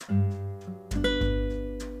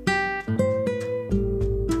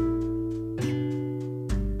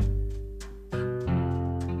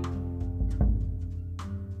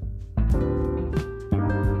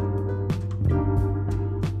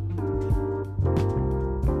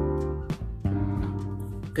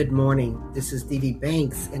Good morning. This is Dee Dee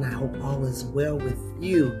Banks, and I hope all is well with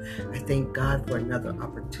you. I thank God for another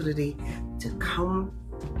opportunity to come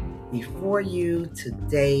before you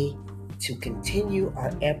today to continue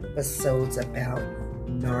our episodes about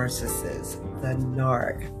narcissists, the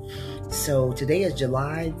narc. So today is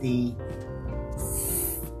July the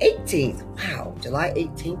 18th. Wow, July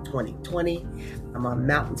 18th, 2020. I'm on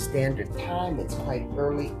Mountain Standard Time. It's quite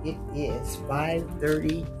early. It is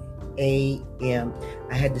 5:30 a.m.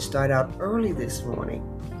 I had to start out early this morning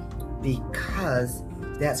because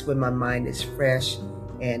that's when my mind is fresh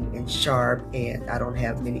and sharp, and I don't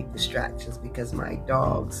have many distractions because my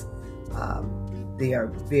dogs, they are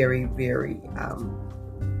very, very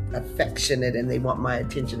affectionate, and they want my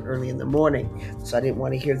attention early in the morning. So I didn't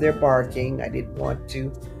want to hear their barking. I didn't want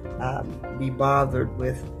to be bothered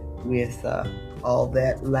with all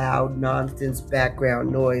that loud nonsense, background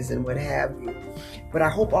noise, and what have you. But I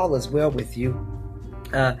hope all is well with you.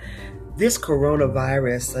 This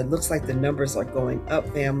coronavirus, it looks like the numbers are going up,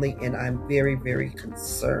 family, and I'm very, very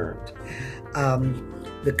concerned.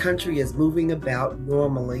 The country is moving about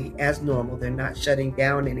normally, as normal. They're not shutting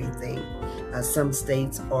down anything. Some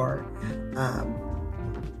states are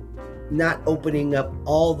not opening up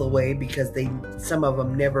all the way because some of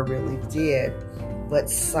them never really did. But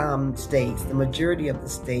some states, the majority of the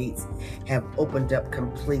states, have opened up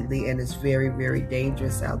completely, and it's very, very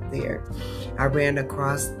dangerous out there. I ran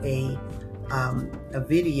across a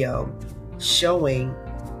video showing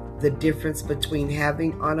the difference between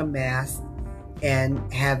having on a mask and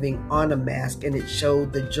having on a mask, and it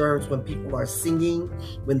showed the germs when people are singing,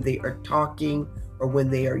 when they are talking, or when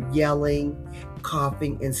they are yelling,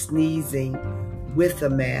 coughing, and sneezing with a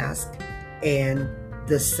mask, and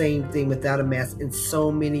the same thing without a mask. And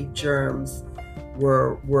so many germs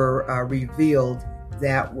were revealed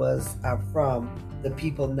that was from the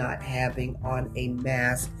people not having on a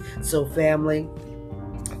mask. So family,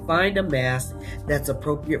 find a mask that's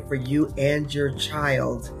appropriate for you and your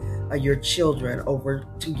child, your children over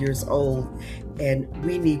 2 years old, and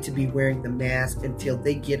we need to be wearing the mask until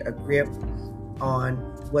they get a grip on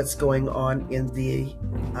what's going on in the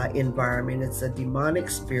environment. It's a demonic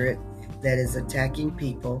spirit that is attacking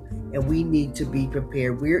people, and we need to be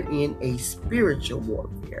prepared. We're in a spiritual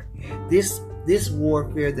warfare. This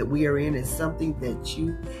warfare that we are in is something that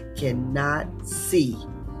you cannot see,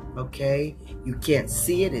 okay? You can't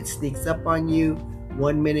see it. It sneaks up on you.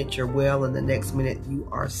 1 minute you're well, and the next minute you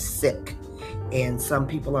are sick. And some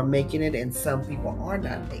people are making it, and some people are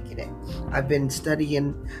not making it. I've been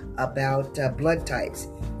studying about blood types.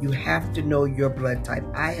 You have to know your blood type.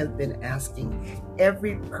 I have been asking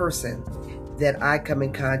every person that I come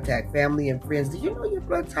in contact, family and friends, do you know your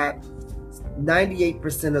blood type?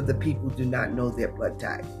 98% of the people do not know their blood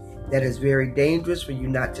type. That is very dangerous for you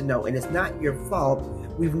not to know, and it's not your fault.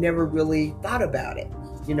 We've never really thought about it.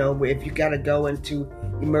 You know, if you got to go into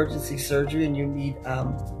emergency surgery and you need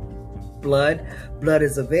blood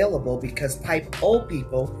is available because type O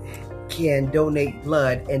people can donate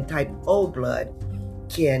blood, and type O blood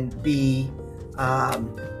can be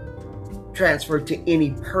transferred to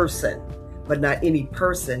any person, but not any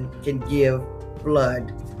person can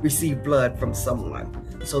receive blood from someone.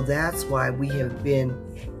 So that's why we have been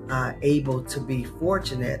able to be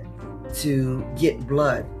fortunate to get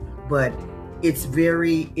blood. But it's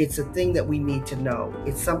a thing that we need to know.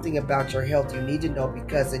 It's something about your health you need to know,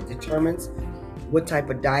 because it determines what type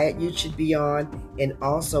of diet you should be on, and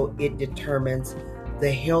also it determines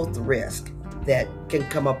the health risk that can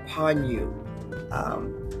come upon you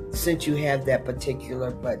since you have that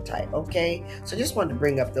particular blood type. Okay, so just wanted to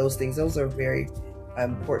bring up those things. Those are very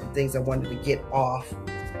important things I wanted to get off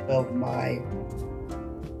of my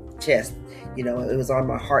chest. You know, it was on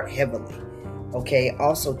my heart heavily. Okay,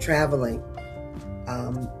 also traveling.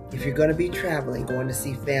 If you're going to be traveling, going to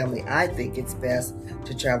see family, I think it's best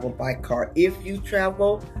to travel by car. If you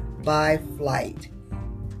travel by flight,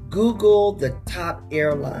 Google the top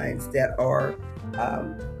airlines that are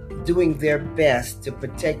doing their best to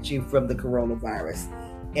protect you from the coronavirus,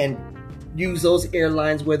 and use those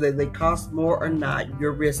airlines whether they cost more or not.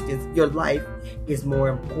 Your life is more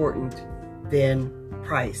important than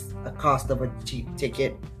a cost of a cheap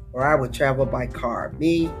ticket. Or I would travel by car.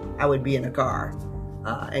 I would be in a car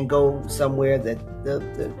and go somewhere that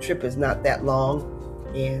the trip is not that long,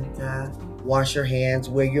 and wash your hands,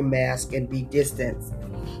 wear your mask, and be distanced.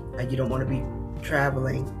 You don't want to be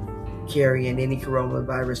traveling carrying any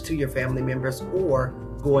coronavirus to your family members, or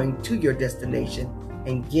going to your destination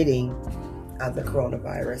and getting the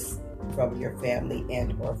coronavirus from your family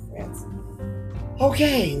and or friends.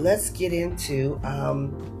 Okay, let's get into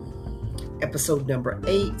episode number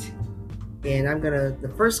 8. And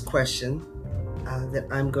the first question that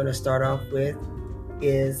I'm gonna start off with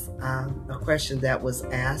is a question that was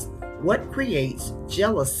asked: what creates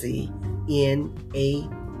jealousy in a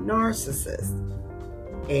narcissist?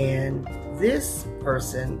 And this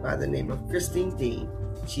person by the name of Christine Dean,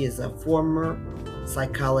 she is a former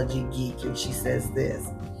psychology geek, and she says this: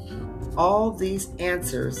 all these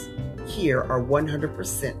answers here are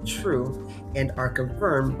 100% true and are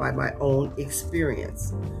confirmed by my own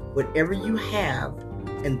experience. Whatever you have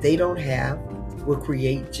and they don't have will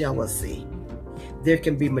create jealousy. There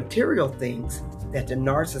can be material things that the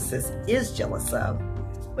narcissist is jealous of,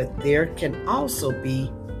 but there can also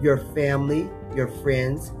be your family, your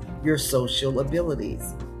friends, your social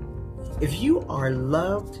abilities. If you are a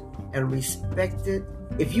loved and respected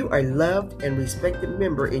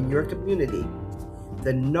member in your community,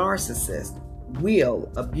 the narcissist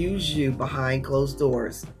will abuse you behind closed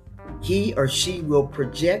doors. He or she will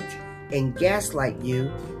project and gaslight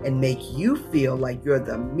you and make you feel like you're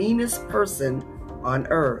the meanest person on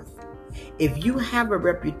earth. If you have a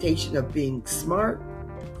reputation of being smart,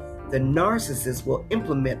 the narcissist will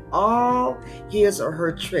implement all his or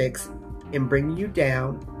her tricks in bringing you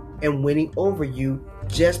down and winning over you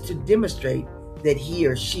just to demonstrate that he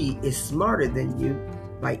or she is smarter than you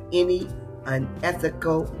by any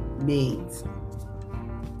unethical means.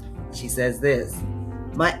 She says this: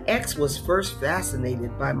 my ex was first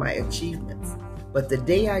fascinated by my achievements, but the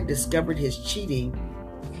day I discovered his cheating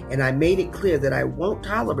and I made it clear that I won't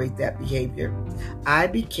tolerate that behavior, I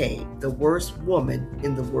became the worst woman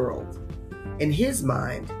in the world. In his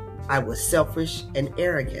mind, I was selfish and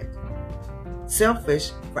arrogant.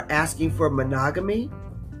 Selfish for asking for monogamy,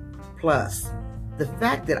 plus the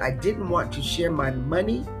fact that I didn't want to share my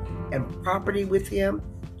money and property with him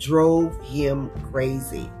drove him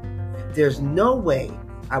crazy. There's no way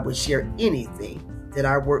I would share anything that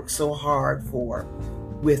I worked so hard for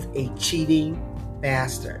with a cheating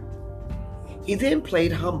bastard. He then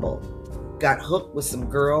played humble, got hooked with some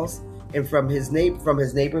girls and from his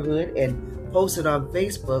neighborhood, and posted on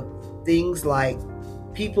Facebook things like,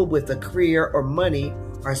 people with a career or money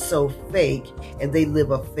are so fake and they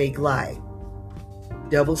live a fake life.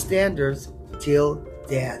 Double standards till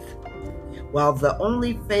death. While the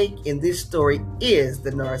only fake in this story is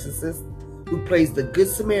the narcissist, who plays the Good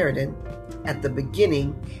Samaritan at the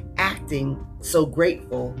beginning, acting so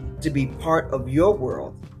grateful to be part of your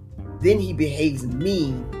world. Then he behaves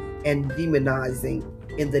mean and demonizing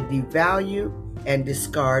in the devalue and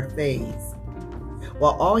discard phase.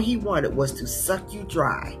 While all he wanted was to suck you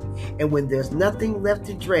dry, and when there's nothing left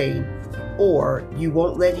to drain, or you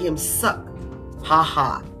won't let him suck,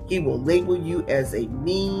 he will label you as a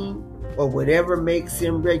mean or whatever makes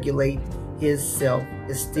him regulate his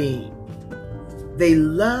self-esteem. They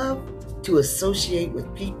love to associate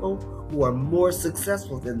with people who are more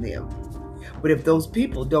successful than them. But if those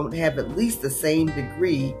people don't have at least the same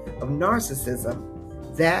degree of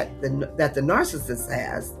narcissism that the narcissist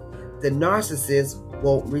has, the narcissist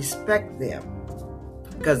won't respect them.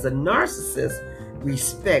 Because the narcissist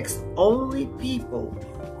respects only people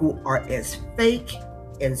who are as fake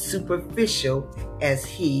and superficial as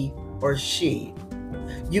he or she.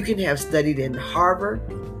 You can have studied in Harvard,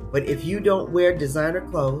 but if you don't wear designer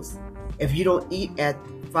clothes, if you don't eat at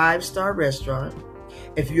 5-star restaurant,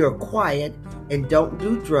 if you're quiet and don't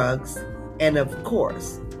do drugs, and of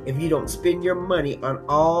course, if you don't spend your money on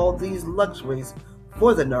all these luxuries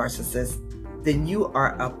for the narcissist, then you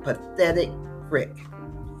are a pathetic prick.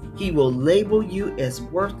 He will label you as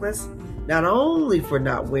worthless, not only for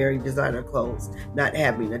not wearing designer clothes, not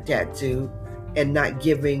having a tattoo, and not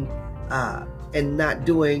giving and not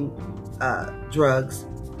doing drugs.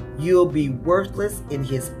 You'll be worthless in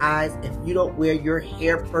his eyes if you don't wear your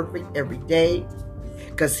hair perfect every day,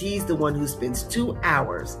 because he's the one who spends 2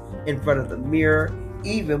 hours in front of the mirror,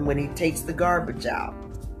 even when he takes the garbage out.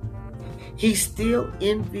 He'll still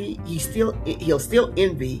envy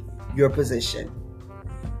your position,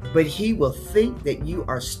 but he will think that you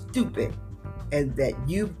are stupid and that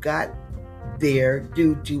you've got there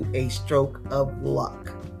due to a stroke of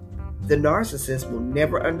luck. The narcissist will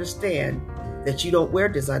never understand that you don't wear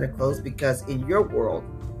designer clothes because in your world,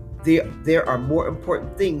 there are more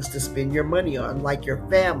important things to spend your money on, like your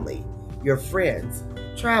family, your friends,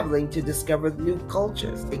 traveling to discover new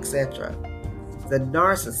cultures, etc. The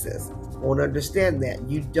narcissist won't understand that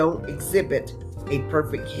you don't exhibit a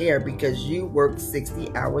perfect hair because you work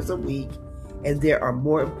 60 hours a week and there are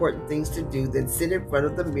more important things to do than sit in front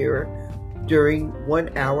of the mirror during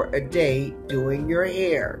 1 hour a day doing your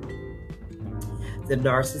hair. The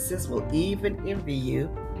narcissist will even envy you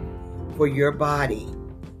for your body.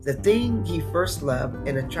 The thing he first loved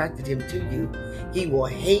and attracted him to you, he will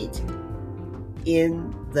hate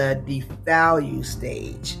in the devalue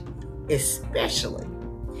stage, especially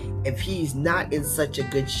if he's not in such a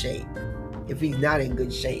good shape. If he's not in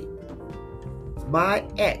good shape. My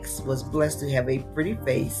ex was blessed to have a pretty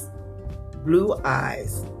face, blue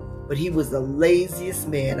eyes, but he was the laziest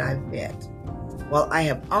man I've met. While I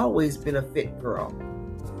have always been a fit girl,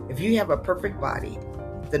 if you have a perfect body,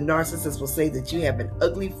 the narcissist will say that you have an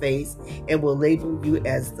ugly face and will label you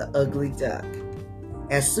as the ugly duck.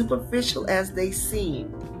 As superficial as they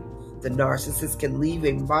seem, the narcissist can leave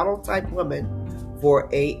a model-type woman for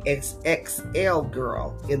a XXL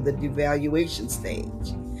girl in the devaluation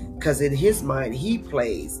stage. Because in his mind, he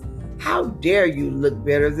plays, how dare you look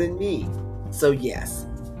better than me? So yes,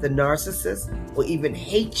 the narcissist will even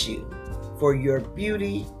hate you for your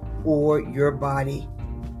beauty or your body.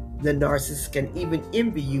 The narcissist can even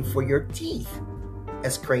envy you for your teeth.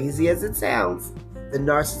 As crazy as it sounds, the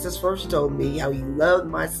narcissist first told me how he loved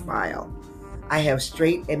my smile. I have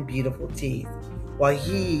straight and beautiful teeth, while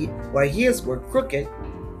his were crooked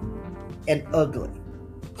and ugly.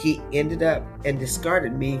 He ended up and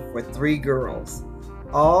discarded me for 3 girls.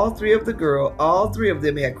 All three of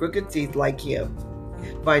them had crooked teeth like him.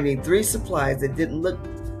 Finding 3 supplies that didn't look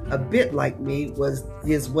a bit like me was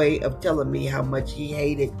his way of telling me how much he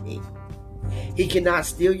hated me. He cannot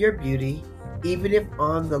steal your beauty, even if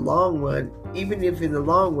in the long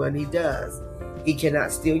run he does. He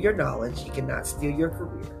cannot steal your knowledge. He cannot steal your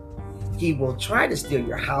career. He will try to steal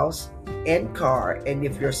your house and car, and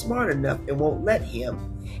if you're smart enough and won't let him,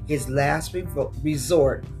 his last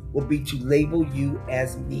resort will be to label you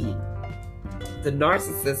as mean. The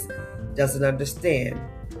narcissist doesn't understand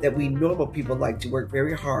that we normal people like to work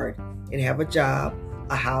very hard and have a job,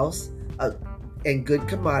 a house, and good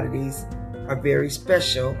commodities, are very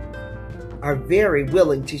special, are very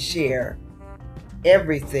willing to share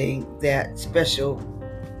everything that special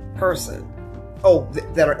person,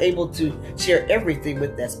 that are able to share everything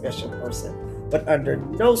with that special person. But under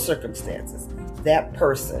no circumstances, that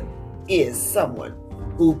person is someone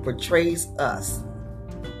who portrays us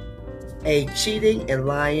a cheating and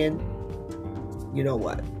lying. You know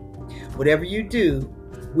what? Whatever you do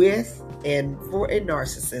with and for a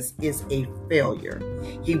narcissist is a failure.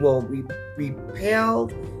 He will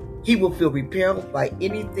feel repelled by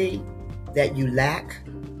anything that you lack,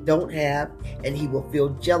 don't have, and he will feel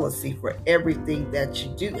jealousy for everything that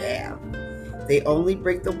you do have. They only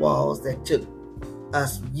break the walls that took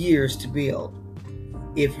us years to build.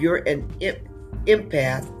 If you're an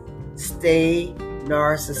empath, stay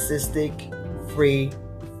narcissistic free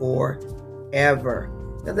forever.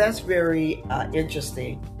 Now that's very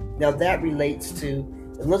interesting. Now that relates to,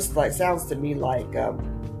 sounds to me like a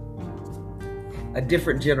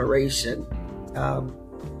different generation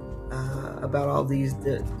about all these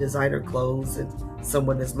designer clothes, and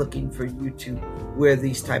someone is looking for you to wear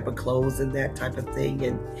these type of clothes and that type of thing.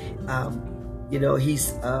 And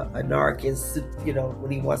he's a narc, and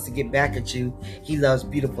when he wants to get back at you, he loves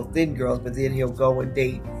beautiful thin girls, but then he'll go and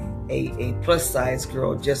date a plus size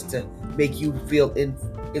girl just to make you feel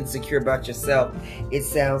insecure about yourself. It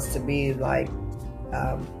sounds to me like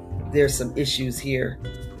there's some issues here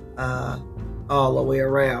all the way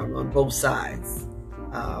around on both sides.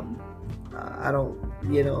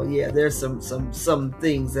 There's some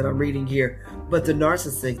things that I'm reading here, but the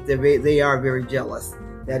narcissist, they are very jealous.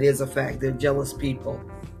 That is a fact. They're jealous people,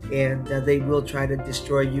 and they will try to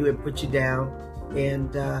destroy you and put you down.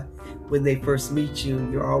 And when they first meet you,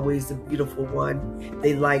 you're always the beautiful one.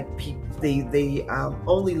 They like they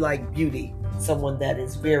only like beauty, someone that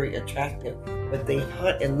is very attractive. But they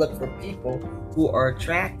hunt and look for people who are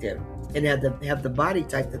attractive and have the body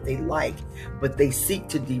type that they like, but they seek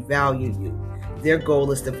to devalue you. Their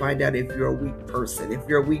goal is to find out if you're a weak person. If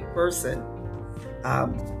you're a weak person,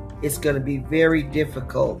 it's going to be very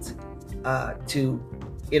difficult to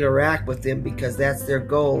interact with them, because that's their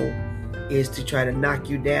goal, is to try to knock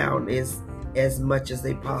you down as much as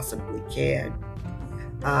they possibly can.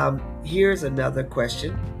 Here's another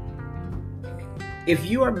question. If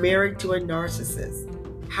you are married to a narcissist,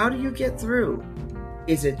 how do you get through?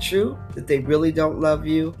 Is it true that they really don't love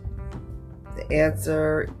you? The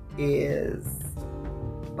answer is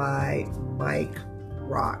by Mike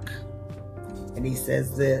Rock. And he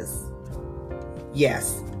says this: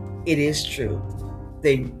 yes, it is true.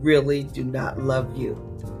 They really do not love you.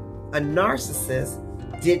 A narcissist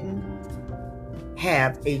didn't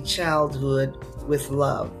have a childhood with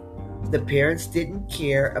love. The parents didn't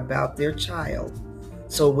care about their child.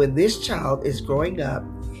 So when this child is growing up,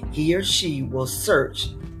 he or she will search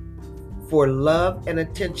for love and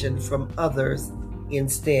attention from others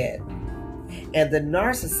instead. And the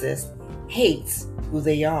narcissist hates who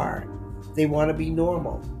they are. They want to be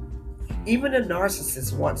normal. Even a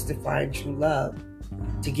narcissist wants to find true love,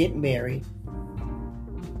 to get married.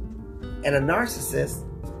 And a narcissist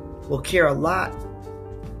will care a lot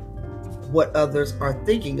what others are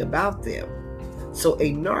thinking about them. So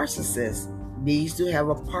a narcissist needs to have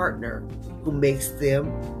a partner who makes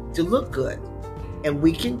them to look good. And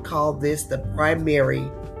we can call this the primary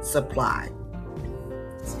supply.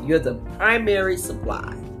 So you're the primary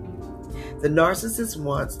supply. The narcissist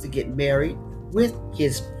wants to get married with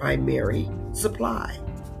his primary supply.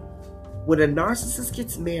 When a narcissist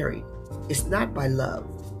gets married, it's not by love.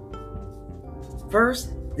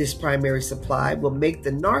 First, this primary supply will make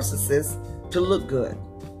the narcissist to look good.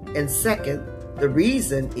 And second, the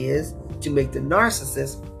reason is to make the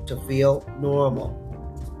narcissist to feel normal.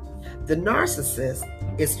 The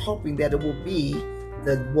narcissist is hoping that it will be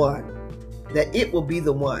the one,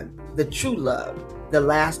 the true love, the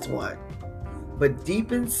last one. But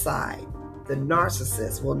deep inside, the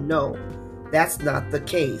narcissist will know that's not the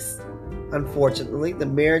case. Unfortunately, the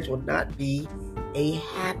marriage will not be a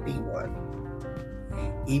happy one.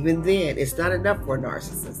 Even then, it's not enough for a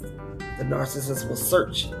narcissist. The narcissist will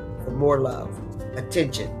search for more love,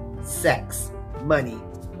 attention, sex, money,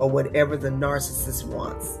 or whatever the narcissist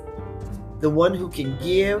wants. The one who can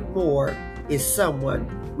give more is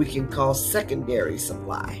someone we can call secondary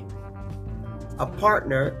supply. A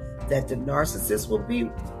partner that the narcissist will be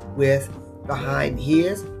with behind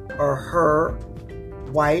his or her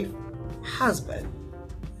wife, husband.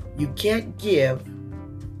 You can't give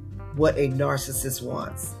what a narcissist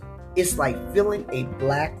wants. It's like filling a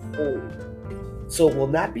black hole. So it will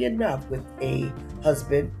not be enough with a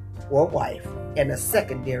husband or wife and a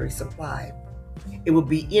secondary supply. It will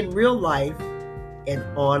be in real life and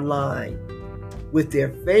online. With their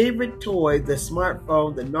favorite toy, the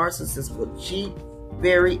smartphone, the narcissist will cheat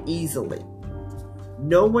very easily.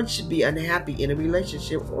 No one should be unhappy in a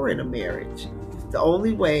relationship or in a marriage. The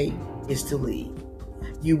only way is to leave.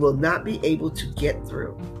 You will not be able to get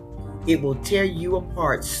through. It will tear you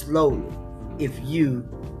apart slowly if you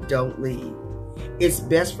don't leave. It's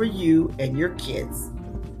best for you and your kids.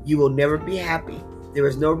 You will never be happy. There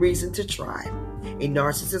is no reason to try. A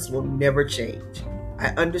narcissist will never change. I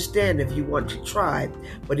understand if you want to try,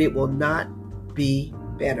 but it will not be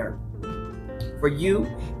better. For you,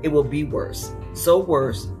 it will be worse. So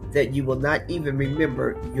worse that you will not even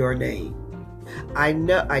remember your name. I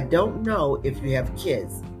don't know if you have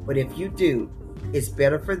kids, but if you do, it's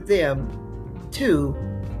better for them too.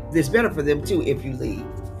 It's better for them too if you leave,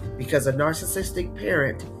 because a narcissistic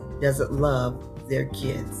parent doesn't love their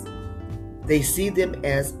kids. They see them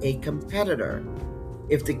as a competitor.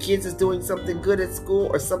 If the kids is doing something good at school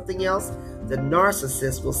or something else, the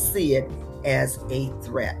narcissist will see it as a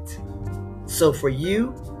threat. So for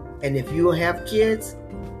you, and if you have kids,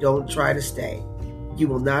 don't try to stay. You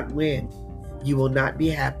will not win. You will not be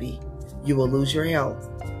happy. You will lose your health.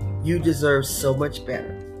 You deserve so much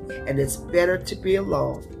better. And it's better to be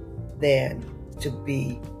alone than to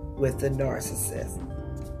be with the narcissist.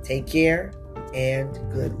 Take care and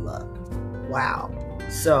good luck. Wow.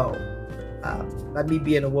 So, by me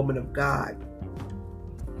being a woman of God,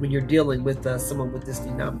 when you're dealing with someone with this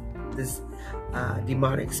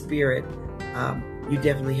demonic spirit, you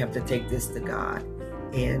definitely have to take this to God.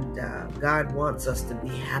 And God wants us to be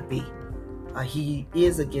happy. He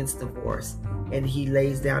is against divorce, and he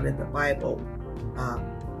lays down in the Bible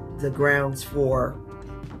the grounds for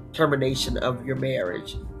termination of your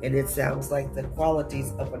marriage. And it sounds like the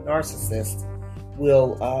qualities of a narcissist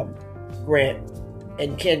will grant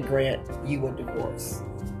and can grant you a divorce.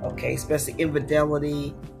 Okay, especially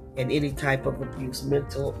infidelity and any type of abuse,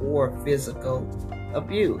 mental or physical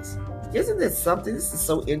abuse. Isn't this something? This is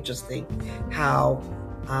so interesting how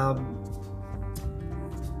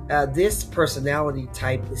this personality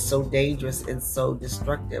type is so dangerous and so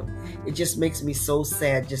destructive. It just makes me so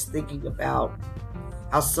sad just thinking about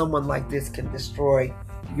how someone like this can destroy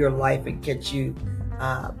your life and get you,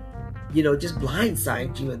 just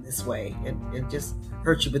blindside you in this way and just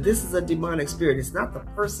hurt you. But this is a demonic spirit. It's not the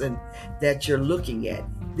person that you're looking at.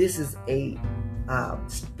 This is a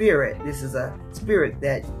spirit. This is a spirit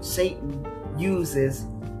that Satan uses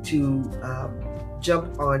to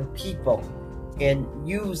jump on people and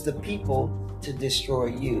use the people to destroy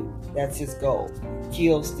you. That's his goal.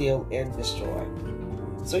 Kill, steal, and destroy.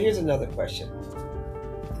 So here's another question.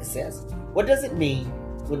 It says, what does it mean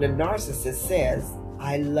when a narcissist says,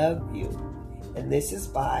 I love you? And this is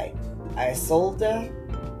by Isolde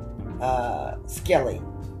Skelly.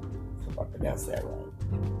 I hope I pronounced that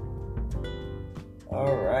right.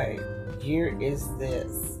 All right. here is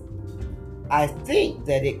this. I think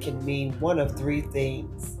that it can mean one of three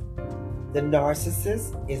things. The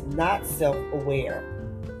narcissist is not self-aware,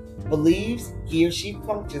 believes he or she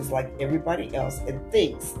functions like everybody else, and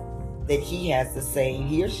thinks that he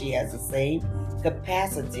or she has the same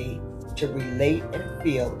capacity to relate and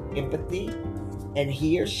feel empathy, and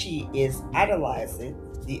he or she is idolizing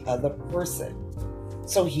the other person.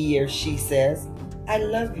 So he or she says, I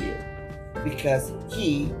love you, because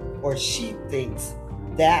he or she thinks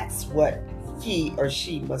that's what he or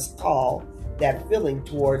she must call that feeling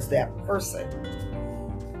towards that person.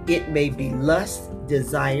 It may be lust,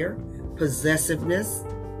 desire, possessiveness,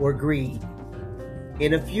 or greed.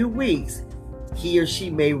 In a few weeks, he or she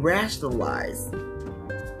may rationalize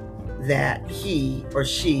that he or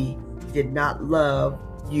she did not love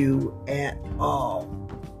you at all.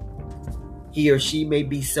 He or she may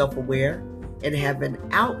be self-aware and have an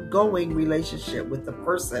outgoing relationship with the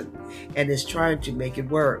person and is trying to make it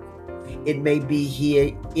work. It may be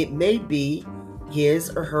his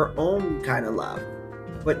or her own kind of love,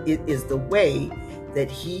 but it is the way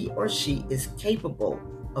that he or she is capable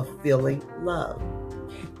of feeling love.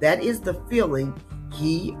 That is the feeling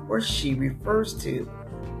he or she refers to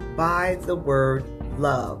by the word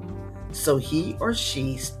love. So he or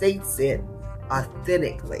she states it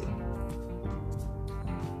authentically.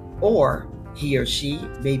 Or he or she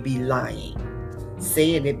may be lying,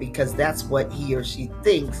 saying it because that's what he or she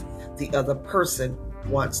thinks the other person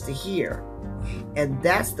wants to hear. And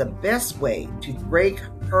that's the best way to break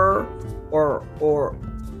her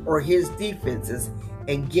or his defenses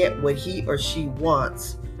and get what he or she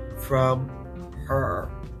wants from her.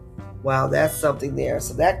 Wow, that's something there.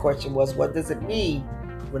 So that question was, what does it mean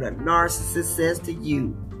when a narcissist says to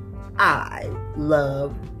you, I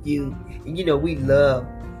love you? And we love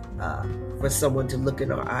for someone to look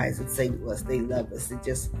in our eyes and say to us they love us. It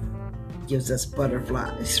just gives us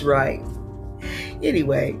butterflies, right?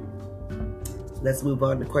 Anyway, let's move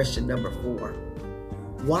on to question number 4.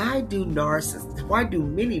 Why do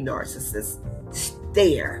many narcissists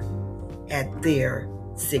stare at their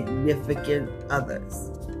significant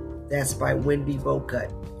others? That's by Wendy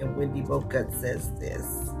Bocut. And Wendy Bocut says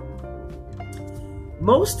this.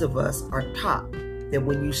 Most of us are taught that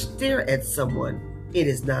when you stare at someone, it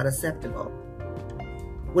is not acceptable.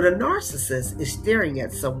 When a narcissist is staring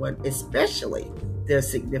at someone, especially their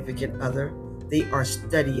significant other, they are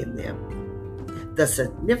studying them. The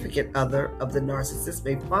significant other of the narcissist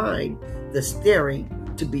may find the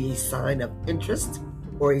staring to be a sign of interest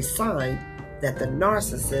or a sign that the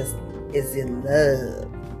narcissist is in love.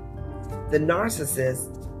 The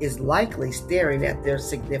narcissist is likely staring at their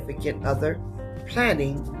significant other,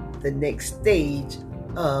 planning the next stage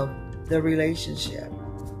of the relationship.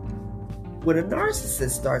 When a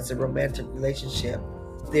narcissist starts a romantic relationship,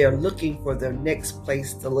 they are looking for their next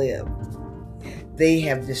place to live. They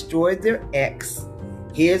have destroyed their ex,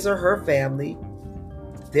 his or her family,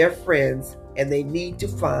 their friends, and they need to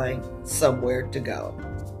find somewhere to go.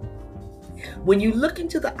 When you look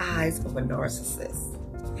into the eyes of a narcissist,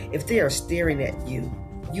 if they are staring at you,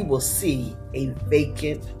 you will see a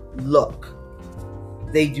vacant look.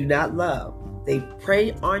 They do not love. They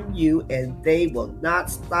prey on you, and they will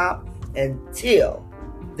not stop until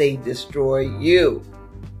they destroy you.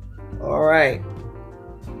 All right.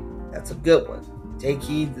 That's a good one. Take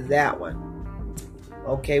heed to that one.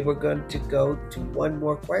 Okay, we're going to go to one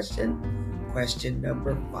more question. Question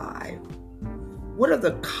number 5. What are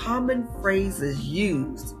the common phrases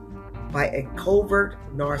used by a covert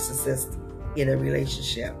narcissist in a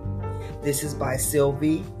relationship? This is by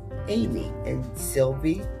Sylvie Amy, and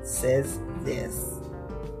Sylvie says this.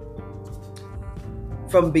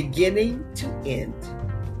 From beginning to end.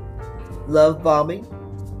 Love bombing.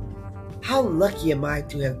 How lucky am I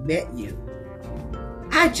to have met you?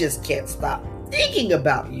 I just can't stop thinking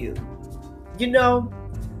about you.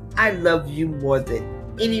 I love you more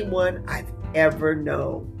than anyone I've ever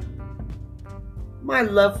known. My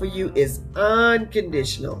love for you is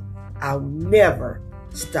unconditional. I'll never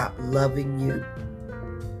stop loving you.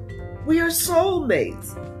 We are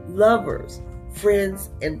soulmates, lovers, friends,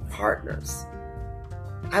 and partners.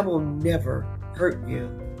 I will never hurt you.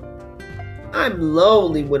 I'm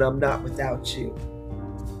lonely when I'm not without you.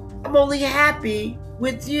 I'm only happy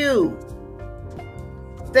with you.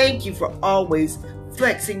 Thank you for always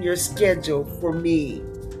flexing your schedule for me.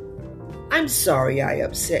 I'm sorry I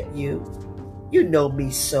upset you. You know me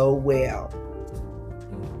so well.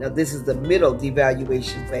 Now this is the middle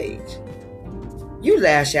devaluation page. You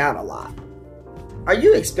lash out a lot. Are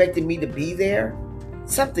you expecting me to be there?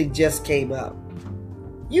 Something just came up.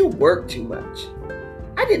 You work too much.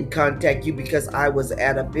 I didn't contact you because I was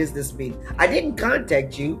at a business meeting. I didn't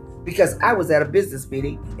contact you because I was at a business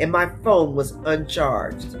meeting and my phone was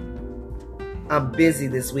uncharged. I'm busy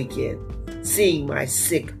this weekend seeing my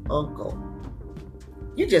sick uncle.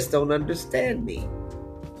 You just don't understand me.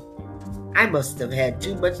 I must have had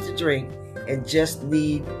too much to drink and just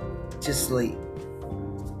need to sleep.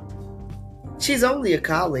 She's only a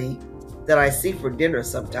colleague that I see for dinner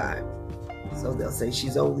sometime. So they'll say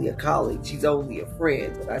she's only a colleague, she's only a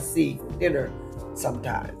friend that I see for dinner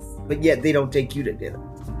sometimes. But yet they don't take you to dinner.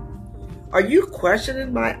 Are you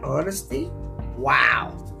questioning my honesty?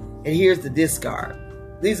 Wow. And here's the discard.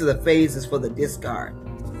 These are the phases for the discard.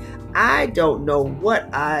 I don't know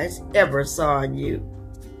what eyes ever saw in you.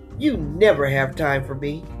 You never have time for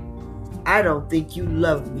me. I don't think you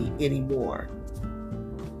love me anymore.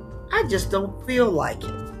 I just don't feel like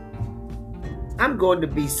it. I'm going to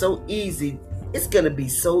be so easy. It's going to be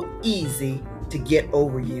so easy to get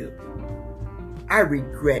over you. I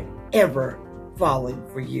regret ever falling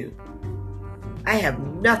for you. I have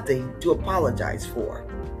nothing to apologize for.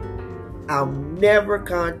 I'll never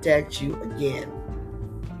contact you again.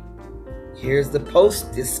 Here's the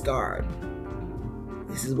post discard.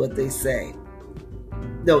 This is what they say.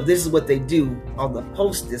 No, this is what they do on the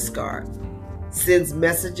post discard. Sends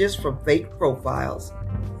messages from fake profiles.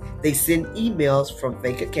 They send emails from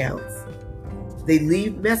fake accounts. They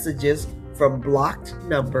leave messages from blocked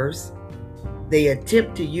numbers. They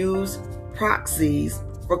attempt to use proxies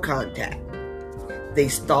for contact. They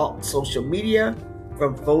stalk social media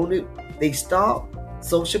from phony. They stalk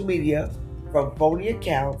social media from phony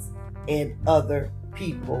accounts and other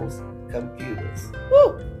people's computers.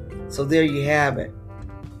 Woo! So there you have it.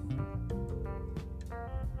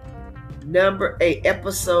 Number 8,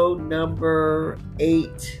 episode number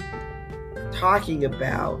 8, talking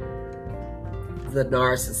about the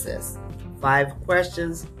narcissist. 5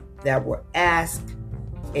 questions that were asked,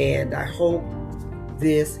 and I hope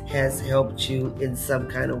this has helped you in some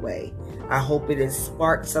kind of way. I hope it has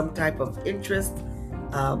sparked some type of interest,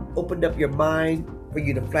 opened up your mind for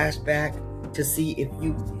you to flash back to see if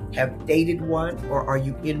you have dated one, or are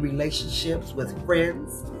you in relationships with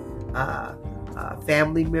friends,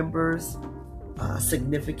 family members,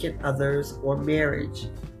 significant others, or marriage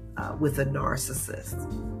with a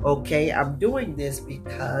narcissist. Okay, I'm doing this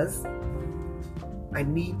because I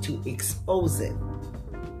need to expose it,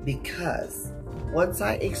 because once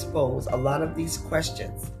I expose a lot of these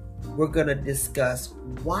questions, we're going to discuss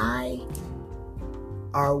why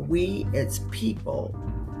are we as people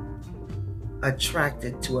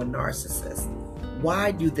attracted to a narcissist?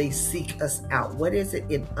 Why do they seek us out? What is it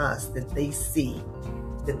in us that they see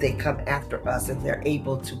that they come after us and they're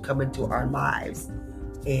able to come into our lives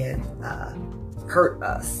and hurt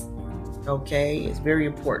us? Okay, it's very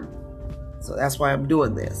important. So that's why I'm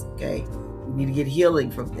doing this. Okay, we need to get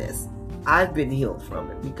healing from this. I've been healed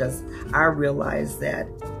from it because I realized that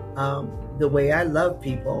the way I love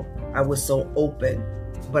people, I was so open,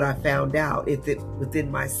 but I found out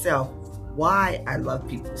within myself why I love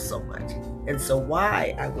people so much, and so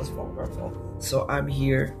why I was vulnerable. So I'm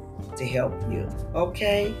here to help you.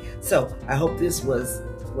 Okay, so I hope this was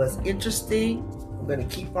interesting. I'm going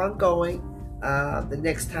to keep on going. The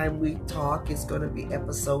next time we talk is going to be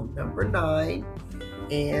episode number 9,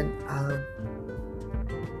 and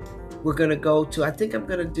we're going to go to, I think I'm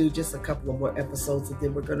going to do just a couple of more episodes, and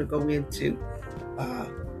then we're going to go into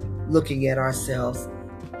looking at ourselves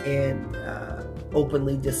and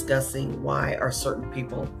openly discussing why are certain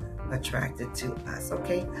people attracted to us.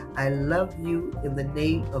 Okay, I love you in the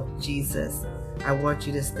name of Jesus. I want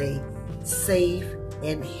you to stay safe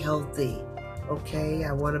and healthy. Okay,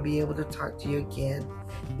 I want to be able to talk to you again.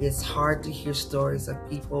 It's hard to hear stories of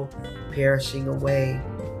people perishing away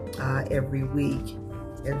every week,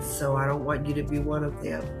 and so I don't want you to be one of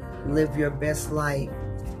them. Live your best life.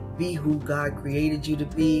 Be who God created you to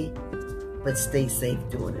be, but stay safe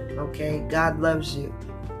doing it. Okay, God loves you.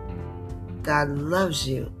 God loves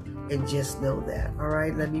you. And just know that. All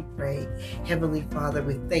right, let me pray. Heavenly Father,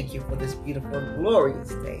 we thank you for this beautiful and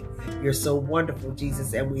glorious day. You're so wonderful,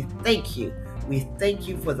 Jesus, and we thank you. We thank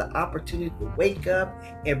you for the opportunity to wake up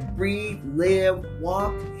and breathe, live,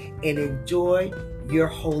 walk, and enjoy your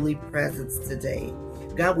holy presence today.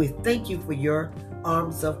 God, we thank you for your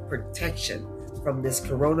arms of protection from this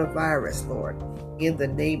coronavirus, Lord, in the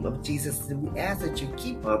name of Jesus. And we ask that you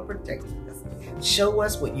keep on protecting us. Show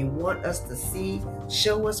us what you want us to see.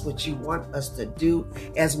 Show us what you want us to do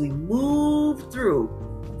as we move through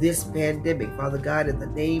this pandemic, Father God, in the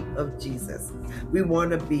name of Jesus. We want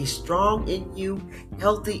to be strong in you,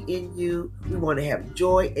 healthy in you. We want to have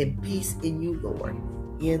joy and peace in you, Lord.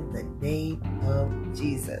 in the name of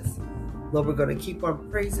Jesus. Lord, we're going to keep on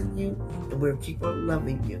praising you and we'll keep on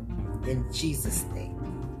loving you in Jesus' name.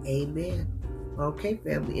 Amen. Okay,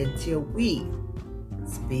 family, until we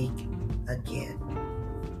speak again.